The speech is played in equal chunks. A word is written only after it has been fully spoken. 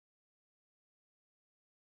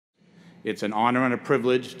It's an honor and a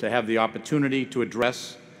privilege to have the opportunity to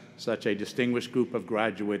address such a distinguished group of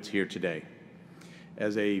graduates here today.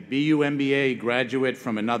 As a BU MBA graduate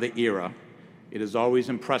from another era, it is always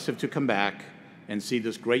impressive to come back and see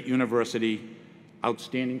this great university,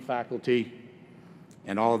 outstanding faculty,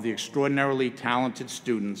 and all of the extraordinarily talented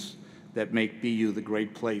students that make BU the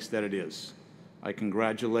great place that it is. I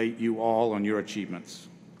congratulate you all on your achievements.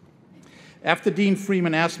 After Dean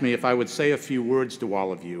Freeman asked me if I would say a few words to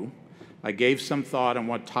all of you, I gave some thought on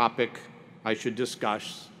what topic I should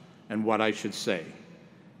discuss and what I should say.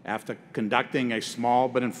 After conducting a small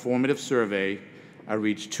but informative survey, I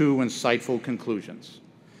reached two insightful conclusions.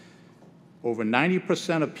 Over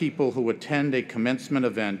 90% of people who attend a commencement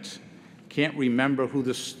event can't remember who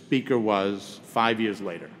the speaker was 5 years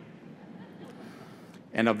later.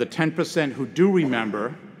 And of the 10% who do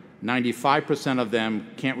remember, 95% of them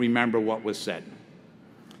can't remember what was said.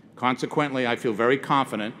 Consequently, I feel very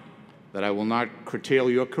confident that I will not curtail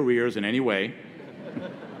your careers in any way.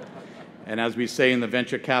 And as we say in the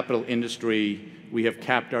venture capital industry, we have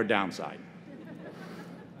capped our downside.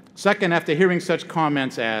 Second, after hearing such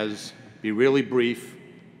comments as, be really brief,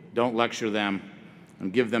 don't lecture them,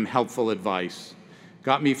 and give them helpful advice,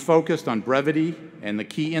 got me focused on brevity and the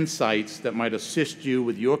key insights that might assist you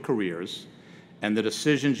with your careers and the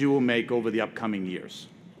decisions you will make over the upcoming years.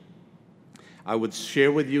 I would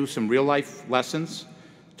share with you some real-life lessons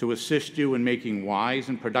to assist you in making wise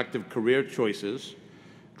and productive career choices,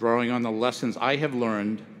 drawing on the lessons I have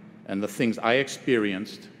learned and the things I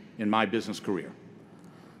experienced in my business career.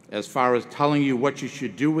 As far as telling you what you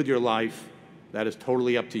should do with your life, that is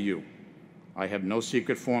totally up to you. I have no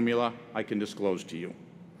secret formula I can disclose to you.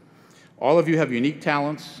 All of you have unique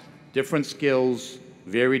talents, different skills,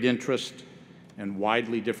 varied interests, and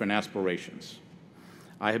widely different aspirations.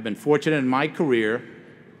 I have been fortunate in my career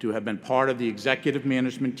to have been part of the executive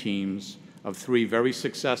management teams of three very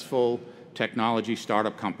successful technology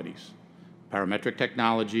startup companies: Parametric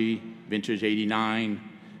Technology, Vintage '89,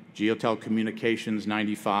 Geotel Communications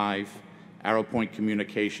 '95, Arrowpoint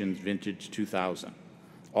Communications, Vintage 2000.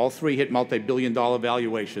 All three hit multi-billion-dollar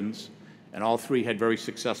valuations, and all three had very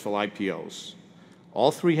successful IPOs. All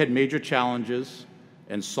three had major challenges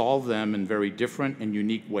and solved them in very different and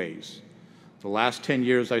unique ways. The last 10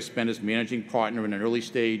 years I spent as managing partner in an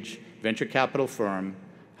early-stage venture capital firm,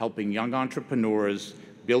 helping young entrepreneurs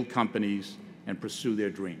build companies and pursue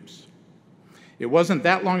their dreams. It wasn't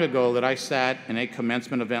that long ago that I sat in a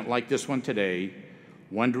commencement event like this one today,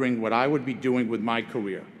 wondering what I would be doing with my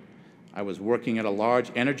career. I was working at a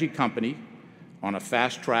large energy company on a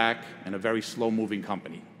fast track and a very slow-moving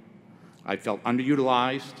company. I felt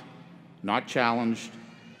underutilized, not challenged,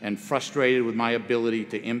 and frustrated with my ability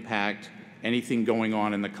to impact anything going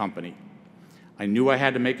on in the company. I knew I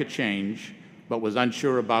had to make a change, but was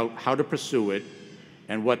unsure about how to pursue it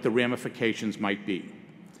and what the ramifications might be.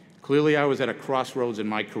 Clearly, I was at a crossroads in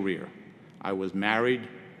my career. I was married,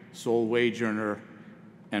 sole wage earner,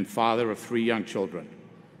 and father of 3 young children.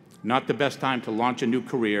 Not the best time to launch a new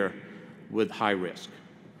career with high risk.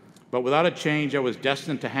 But without a change, I was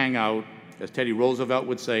destined to hang out, as Teddy Roosevelt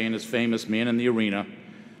would say in his famous Man in the Arena,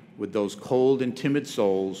 with those cold and timid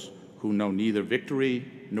souls who know neither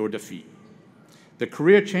victory nor defeat. The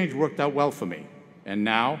career change worked out well for me, and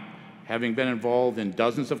now, having been involved in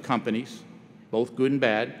dozens of companies, both good and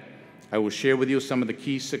bad, I will share with you some of the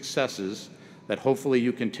key successes that hopefully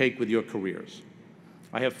you can take with your careers.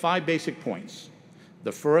 I have 5 basic points.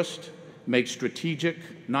 The first, make strategic,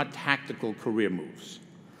 not tactical career moves.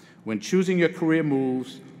 When choosing your career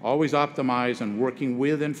moves, always optimize on working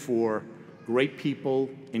with and for great people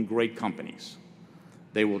in great companies.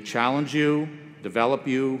 They will challenge you, develop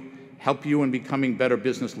you, help you in becoming better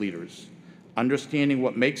business leaders. Understanding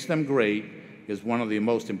what makes them great is one of the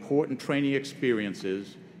most important training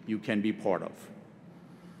experiences you can be part of.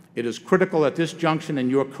 It is critical at this junction in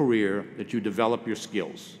your career that you develop your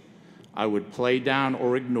skills. I would play down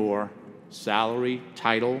or ignore salary,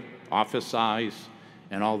 title, office size,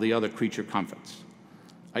 and all the other creature comforts.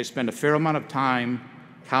 I spend a fair amount of time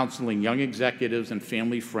counseling young executives and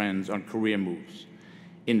family friends on career moves.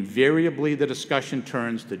 Invariably, the discussion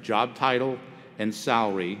turns to job title and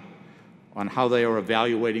salary on how they are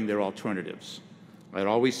evaluating their alternatives. It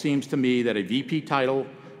always seems to me that a VP title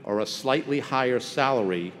or a slightly higher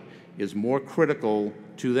salary is more critical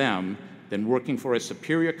to them than working for a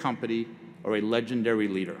superior company or a legendary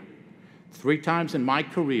leader. 3 times in my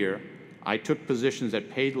career, I took positions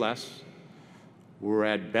that paid less, were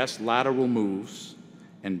at best lateral moves,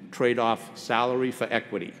 and trade off salary for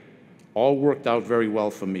equity. All worked out very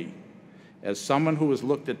well for me. As someone who has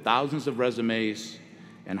looked at thousands of resumes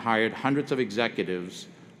and hired hundreds of executives,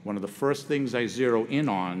 one of the first things I zero in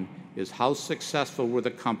on is how successful were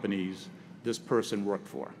the companies this person worked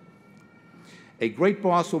for. A great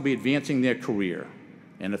boss will be advancing their career,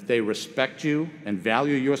 and if they respect you and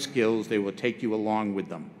value your skills, they will take you along with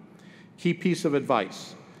them. Key piece of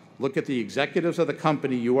advice: look at the executives of the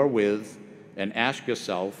company you are with and ask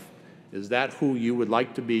yourself, is that who you would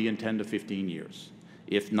like to be in 10 to 15 years?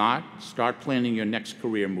 If not, start planning your next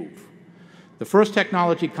career move. The first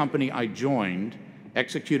technology company I joined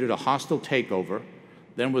executed a hostile takeover,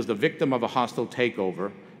 then was the victim of a hostile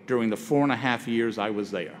takeover during the 4.5 years I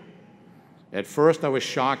was there. At first, I was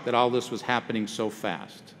shocked that all this was happening so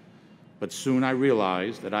fast, but soon I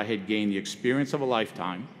realized that I had gained the experience of a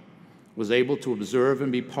lifetime, was able to observe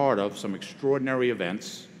and be part of some extraordinary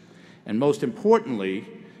events, and most importantly,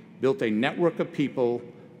 built a network of people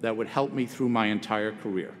that would help me through my entire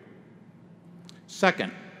career.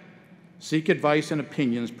 Second, seek advice and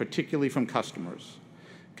opinions, particularly from customers.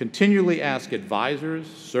 Continually ask advisors,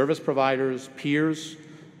 service providers, peers,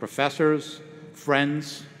 professors,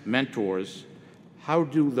 friends, mentors, how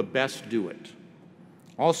do the best do it?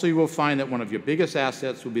 Also, you will find that one of your biggest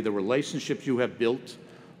assets will be the relationships you have built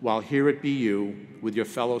while here at BU with your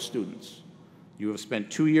fellow students. You have spent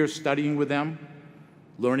 2 years studying with them,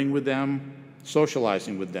 learning with them,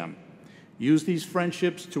 socializing with them. Use these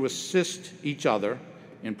friendships to assist each other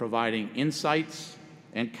in providing insights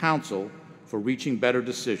and counsel for reaching better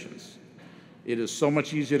decisions. It is so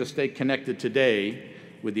much easier to stay connected today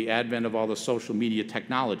with the advent of all the social media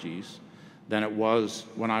technologies than it was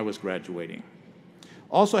when I was graduating.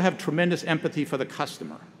 Also have tremendous empathy for the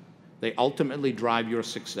customer. They ultimately drive your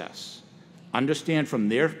success. Understand from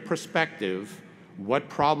their perspective what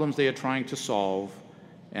problems they are trying to solve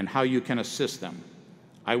and how you can assist them.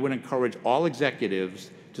 I would encourage all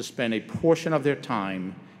executives to spend a portion of their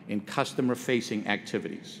time in customer-facing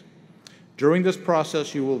activities. During this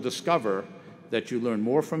process, you will discover that you learn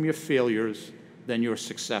more from your failures than your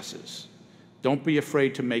successes. Don't be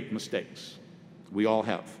afraid to make mistakes. We all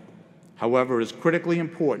have. However, it is critically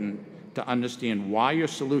important to understand why your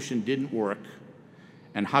solution didn't work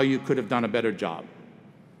and how you could have done a better job.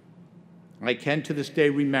 I can to this day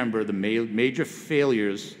remember the major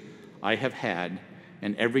failures I have had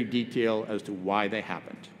and every detail as to why they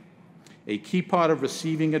happened. A key part of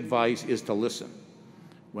receiving advice is to listen.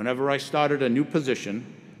 Whenever I started a new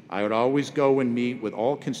position, I would always go and meet with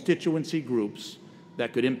all constituency groups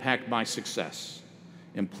that could impact my success: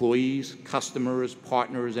 employees, customers,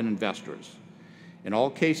 partners, and investors. In all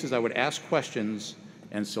cases, I would ask questions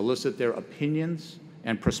and solicit their opinions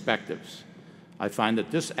and perspectives. I find that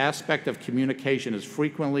this aspect of communication is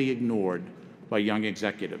frequently ignored by young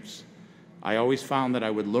executives. I always found that I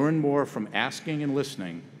would learn more from asking and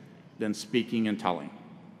listening than speaking and telling.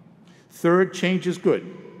 Third, change is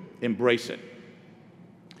good. Embrace it.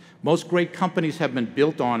 Most great companies have been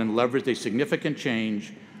built on and leveraged a significant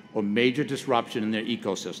change or major disruption in their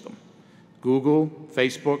ecosystem. Google,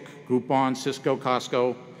 Facebook, Groupon, Cisco,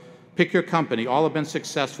 Costco, pick your company, all have been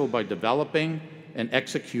successful by developing and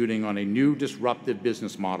executing on a new disruptive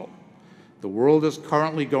business model. The world is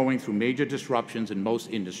currently going through major disruptions in most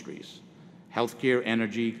industries: healthcare,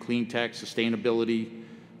 energy, clean tech, sustainability,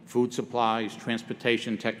 food supplies,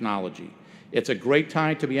 transportation, technology. It's a great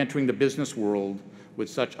time to be entering the business world with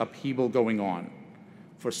such upheaval going on.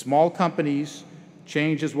 For small companies,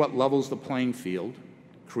 change is what levels the playing field,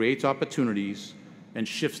 creates opportunities, and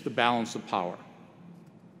shifts the balance of power.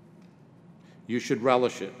 You should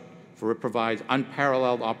relish it, for it provides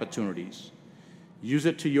unparalleled opportunities. Use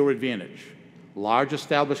it to your advantage. Large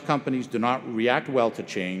established companies do not react well to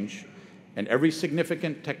change, and every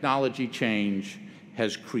significant technology change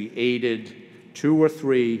has created 2 or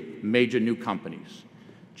 3 major new companies.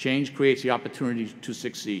 Change creates the opportunity to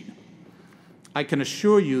succeed. I can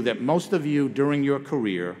assure you that most of you during your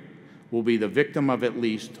career will be the victim of at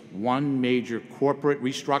least one major corporate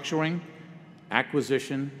restructuring,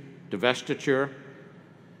 acquisition, divestiture,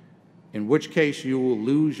 in which case you will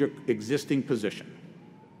lose your existing position.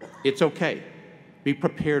 It's okay. Be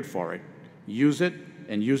prepared for it. Use it,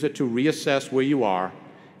 and use it to reassess where you are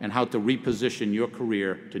and how to reposition your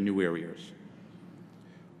career to new areas.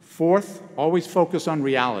 Fourth, always focus on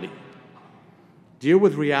reality. Deal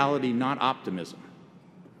with reality, not optimism.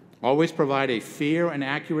 Always provide a fair and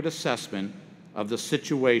accurate assessment of the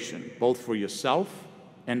situation, both for yourself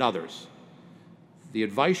and others. The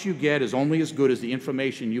advice you get is only as good as the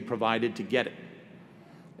information you provided to get it.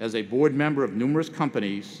 As a board member of numerous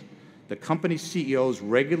companies, the company CEOs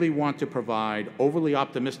regularly want to provide overly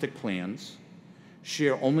optimistic plans,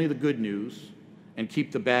 share only the good news, and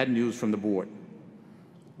keep the bad news from the board.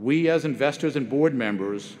 We, as investors and board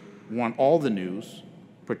members, want all the news,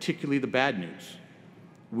 particularly the bad news.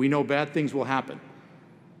 We know bad things will happen.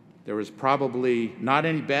 There is probably not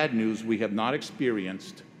any bad news we have not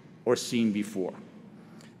experienced or seen before.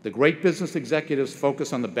 The great business executives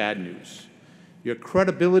focus on the bad news. Your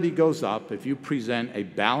credibility goes up if you present a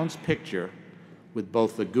balanced picture with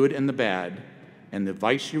both the good and the bad, and the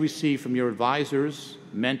advice you receive from your advisors,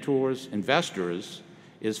 mentors, investors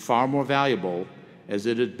is far more valuable as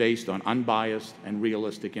it is based on unbiased and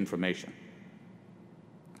realistic information.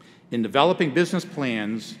 In developing business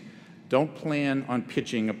plans, don't plan on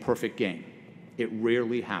pitching a perfect game. It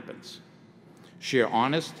rarely happens. Share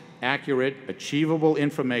honest, accurate, achievable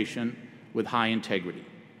information with high integrity.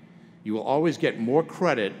 You will always get more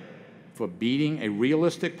credit for beating a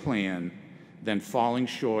realistic plan than falling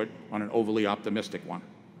short on an overly optimistic one.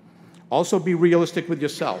 Also, be realistic with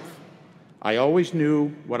yourself. I always knew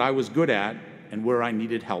what I was good at and where I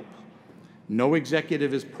needed help. No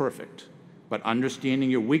executive is perfect, but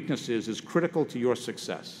understanding your weaknesses is critical to your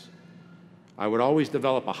success. I would always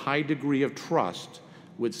develop a high degree of trust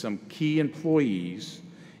with some key employees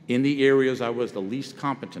in the areas I was the least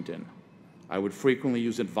competent in. I would frequently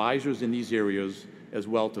use advisors in these areas as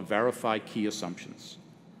well to verify key assumptions.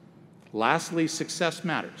 Lastly, success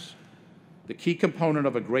matters. The key component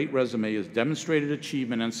of a great resume is demonstrated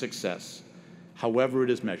achievement and success, however it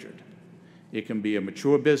is measured. It can be a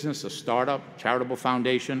mature business, a startup, charitable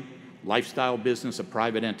foundation, lifestyle business, a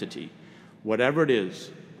private entity. Whatever it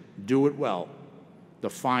is, do it well.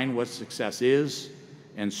 Define what success is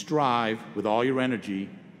and strive with all your energy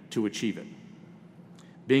to achieve it.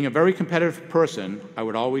 Being a very competitive person, I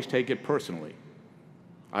would always take it personally.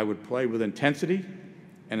 I would play with intensity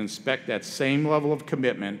and expect that same level of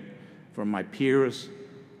commitment from my peers,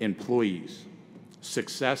 employees.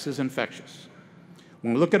 Success is infectious.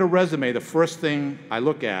 When we look at a resume, the first thing I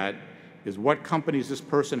look at is what companies this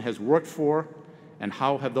person has worked for and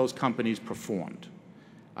how have those companies performed.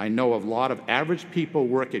 I know a lot of average people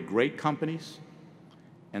work at great companies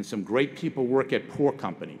and some great people work at poor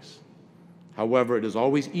companies. However, it is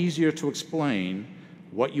always easier to explain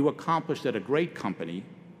what you accomplished at a great company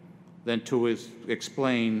than to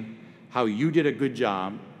explain how you did a good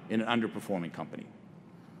job in an underperforming company.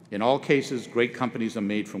 In all cases, great companies are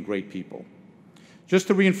made from great people. Just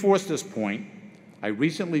to reinforce this point, I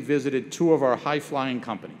recently visited two of our high-flying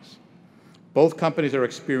companies. Both companies are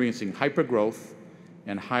experiencing hypergrowth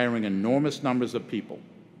and hiring enormous numbers of people.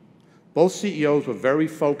 Both CEOs were very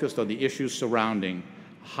focused on the issues surrounding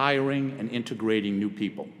hiring and integrating new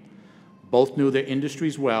people. Both knew their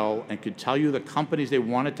industries well and could tell you the companies they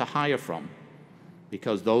wanted to hire from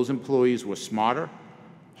because those employees were smarter,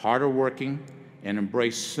 harder working, and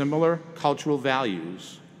embraced similar cultural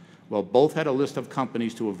values, while both had a list of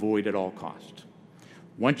companies to avoid at all costs.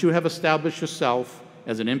 Once you have established yourself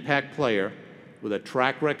as an impact player with a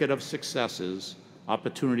track record of successes,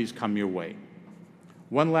 opportunities come your way.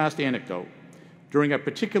 One last anecdote. During a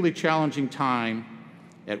particularly challenging time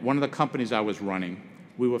at one of the companies I was running,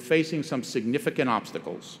 we were facing some significant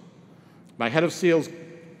obstacles. My head of sales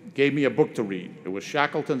gave me a book to read. It was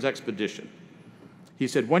Shackleton's Expedition. He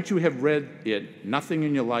said, once you have read it, nothing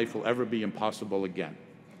in your life will ever be impossible again.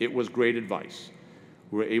 It was great advice.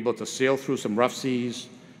 We were able to sail through some rough seas,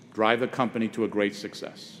 drive the company to a great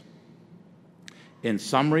success. In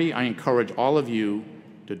summary, I encourage all of you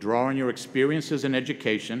to draw on your experiences and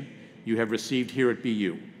education you have received here at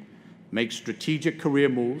BU. Make strategic career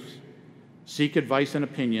moves, seek advice and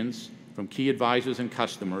opinions from key advisors and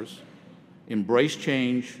customers, embrace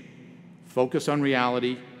change, focus on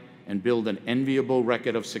reality, and build an enviable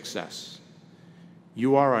record of success.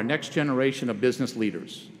 You are our next generation of business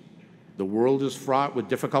leaders. The world is fraught with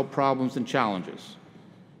difficult problems and challenges.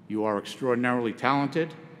 You are extraordinarily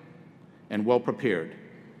talented and well prepared.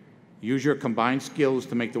 Use your combined skills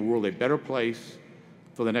to make the world a better place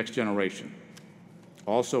for the next generation.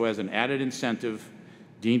 Also, as an added incentive,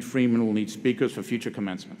 Dean Freeman will need speakers for future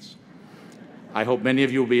commencements. I hope many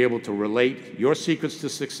of you will be able to relate your secrets to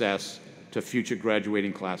success to future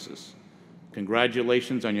graduating classes.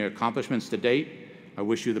 Congratulations on your accomplishments to date. I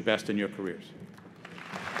wish you the best in your careers.